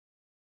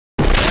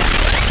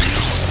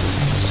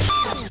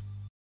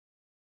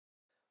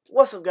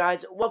What's up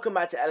guys, welcome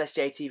back to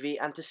Lsjtv,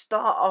 and to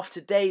start off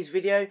today's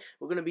video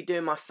we're going to be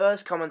doing my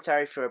first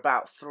commentary for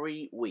about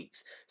 3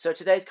 weeks. So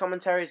today's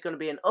commentary is going to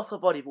be an upper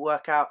body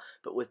workout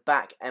but with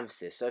back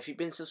emphasis. So if you've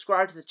been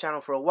subscribed to the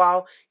channel for a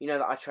while, you know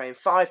that I train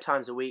 5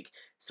 times a week,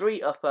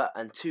 3 upper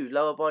and 2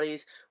 lower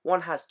bodies.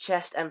 One has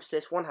chest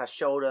emphasis, one has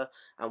shoulder,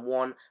 and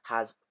one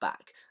has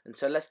back. And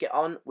so let's get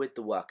on with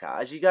the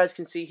workout. As you guys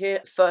can see here,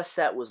 the first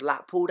set was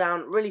lat pull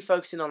down, really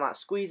focusing on that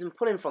squeeze and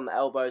pulling from the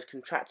elbows,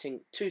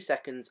 contracting 2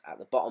 seconds at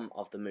the bottom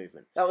of the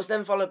movement. That was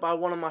then followed by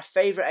one of my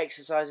favourite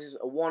exercises,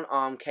 a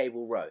 1-arm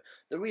cable row.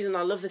 The reason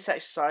I love this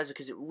exercise is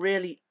because it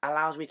really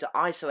allows me to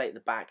isolate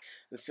the back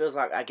and feels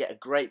like I get a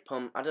great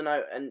pump. I don't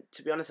know, and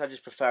to be honest I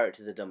just prefer it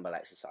to the dumbbell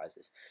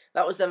exercises.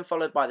 That was then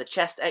followed by the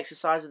chest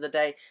exercise of the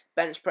day,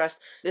 bench press.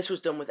 This was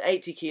done with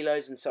 80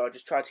 kilos, and so I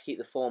just tried to keep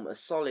the form as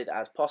solid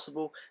as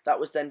possible. That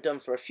was then done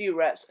for a few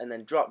reps and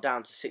then dropped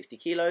down to 60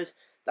 kilos.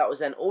 That was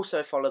then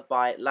also followed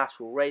by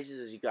lateral raises,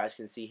 as you guys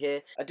can see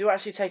here. I do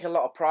actually take a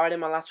lot of pride in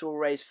my lateral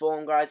raise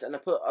form, guys, and I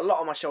put a lot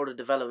of my shoulder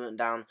development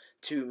down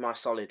to my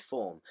solid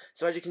form.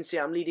 So as you can see,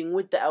 I'm leading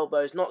with the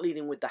elbows, not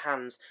leading with the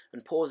hands,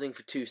 and pausing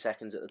for 2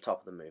 seconds at the top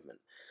of the movement.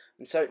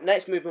 And so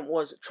next movement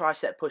was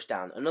tricep push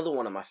down, another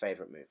one of my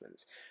favourite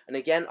movements. And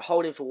again,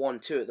 holding for 1,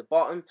 2 at the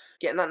bottom,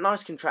 getting that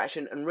nice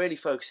contraction and really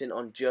focusing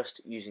on just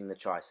using the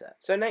tricep.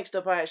 So next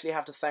up, I actually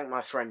have to thank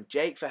my friend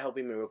Jake for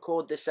helping me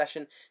record this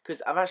session,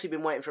 because I've actually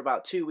been waiting for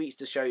about 2 weeks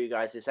to show you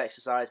guys this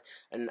exercise,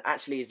 and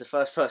actually he's the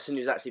first person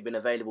who's actually been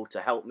available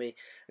to help me.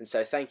 And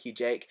so thank you,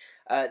 Jake.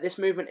 This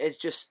movement is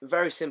just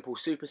very simple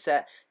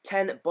superset,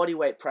 10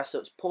 bodyweight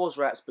press-ups, pause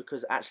reps,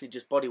 because actually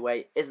just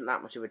bodyweight isn't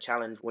that much of a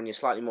challenge when you're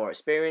slightly more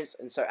experienced.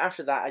 And so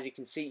after that, as you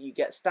can see, you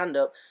get stand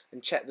up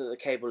and check that the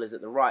cable is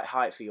at the right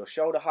height for your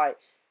shoulder height.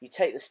 You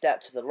take the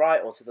step to the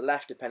right or to the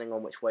left depending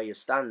on which way you're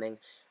standing,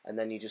 and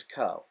then you just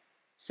curl.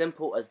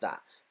 Simple as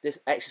that. This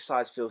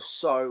exercise feels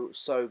so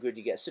good.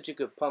 You get such a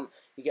good pump.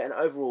 You get an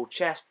overall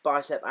chest,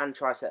 bicep and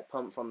tricep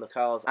pump from the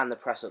curls and the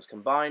press ups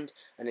combined,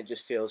 and it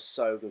just feels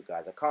so good,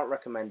 guys. I can't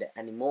recommend it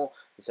anymore,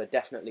 and so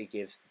definitely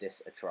give this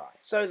a try.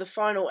 So the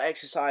final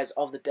exercise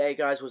of the day,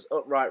 guys, was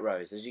upright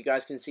rows. As you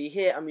guys can see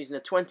here, I'm using a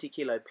 20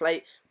 kilo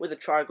plate with a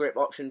tri grip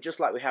option, just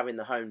like we have in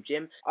the home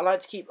gym. I like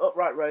to keep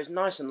upright rows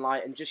nice and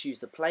light and just use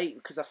the plate,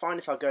 because I find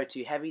if I go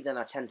too heavy then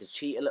I tend to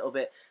cheat a little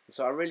bit, and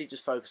so I really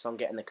just focus on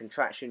getting the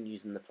contraction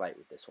using the plate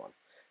with this one.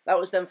 That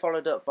was then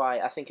followed up by,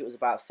 I think it was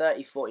about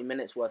 30-40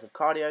 minutes worth of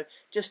cardio,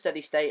 just steady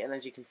state, and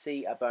as you can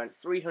see I burned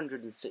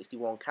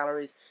 361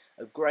 calories,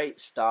 a great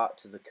start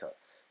to the cut.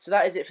 So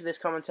that is it for this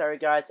commentary,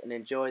 guys, and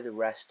enjoy the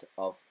rest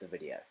of the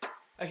video.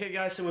 Okay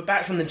guys, so we're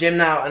back from the gym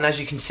now, and as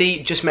you can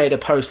see, just made a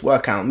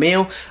post-workout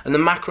meal, and the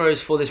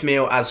macros for this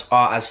meal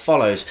are as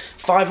follows: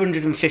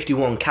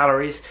 551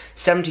 calories,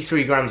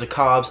 73 grams of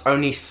carbs,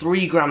 only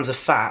 3 grams of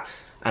fat,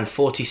 and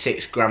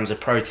 46 grams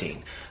of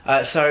protein.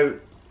 So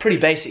pretty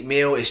basic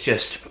meal. It's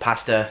just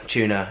pasta,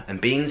 tuna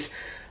and beans,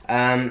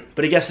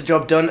 but it gets the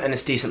job done and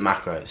it's decent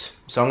macros.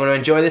 So I'm going to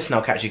enjoy this and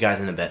I'll catch you guys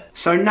in a bit.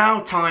 So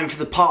now time for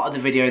the part of the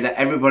video that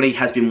everybody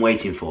has been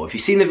waiting for. If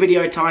you've seen the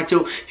video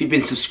title, if you've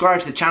been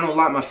subscribed to the channel,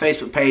 like my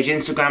Facebook page,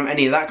 Instagram,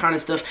 any of that kind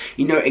of stuff,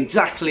 you know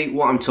exactly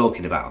what I'm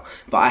talking about.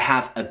 But I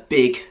have a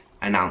big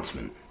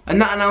announcement. And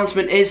that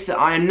announcement is that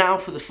I am now,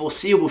 for the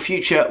foreseeable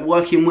future,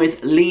 working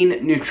with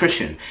Lean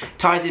Nutrition.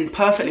 Ties in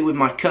perfectly with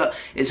my cut.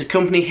 It's a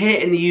company here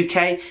in the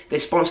UK. They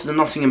sponsor the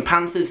Nottingham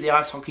Panthers, the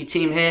ice hockey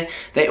team here.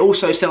 They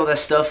also sell their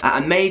stuff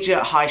at a major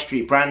high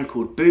street brand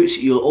called Boots.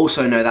 You'll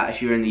also know that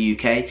if you're in the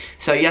UK.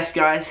 So yes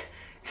guys,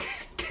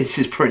 this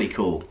is pretty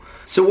cool.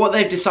 So what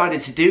they've decided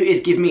to do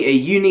is give me a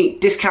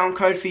unique discount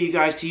code for you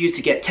guys to use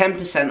to get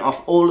 10%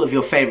 off all of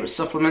your favourite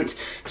supplements.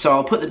 So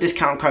I'll put the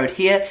discount code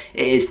here.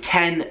 It is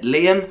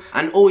 10Liam,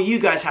 and all you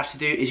guys have to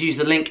do is use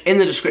the link in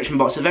the description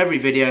box of every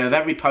video, of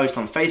every post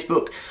on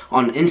Facebook,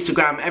 on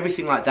Instagram,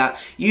 everything like that.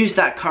 Use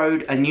that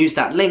code and use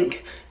that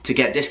link to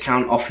get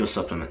discount off your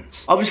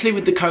supplements. Obviously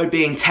with the code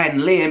being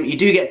 10Liam, you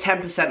do get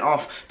 10%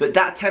 off, but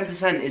that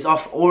 10% is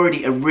off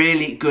already a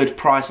really good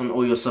price on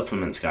all your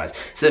supplements, guys.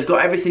 So they've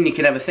got everything you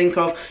could ever think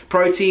of: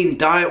 protein,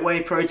 diet whey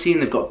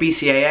protein, they've got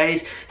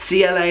BCAAs,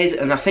 CLAs,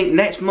 and I think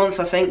next month,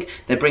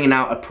 they're bringing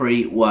out a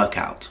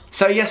pre-workout.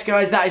 So yes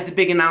guys, that is the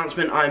big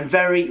announcement. I'm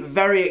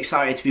very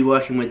excited to be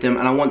working with them,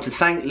 and I want to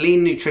thank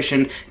Lean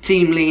Nutrition,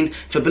 Team Lean,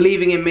 for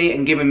believing in me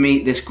and giving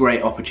me this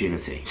great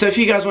opportunity. So if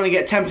you guys want to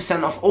get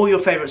 10% off all your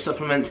favourite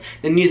supplements,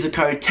 then use the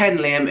code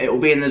 10Liam. It will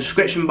be in the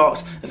description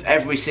box of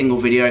every single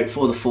video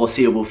for the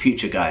foreseeable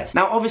future, guys.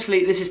 Now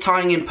obviously this is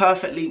tying in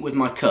perfectly with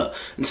my cut,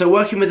 and so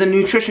working with a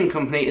nutrition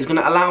company is going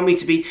to allow me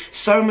to be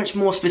so much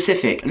more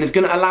specific, and it's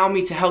going to allow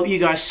me to help you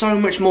guys so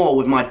much more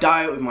with my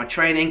diet, with my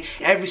training.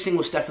 Every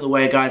single step of the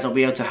way, guys, I'll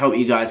be able to help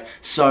you guys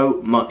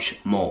so much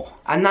more.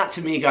 And that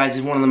to me, guys,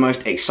 is one of the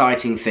most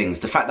exciting things.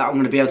 The fact that I'm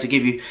going to be able to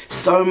give you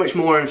so much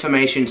more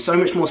information, so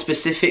much more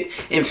specific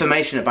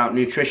information about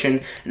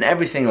nutrition and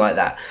everything like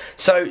that.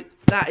 So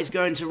that is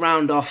going to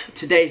round off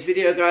today's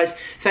video, guys.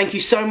 Thank you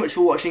so much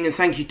for watching, and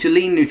thank you to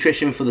Lean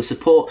Nutrition for the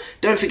support.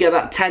 Don't forget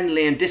that 10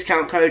 Liam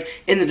discount code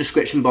in the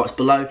description box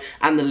below,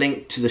 and the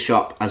link to the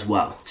shop as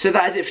well. So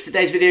that is it for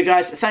today's video,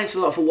 guys. Thanks a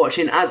lot for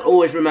watching. As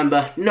always,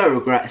 remember, no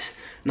regrets,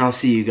 and I'll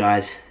see you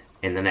guys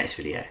in the next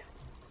video.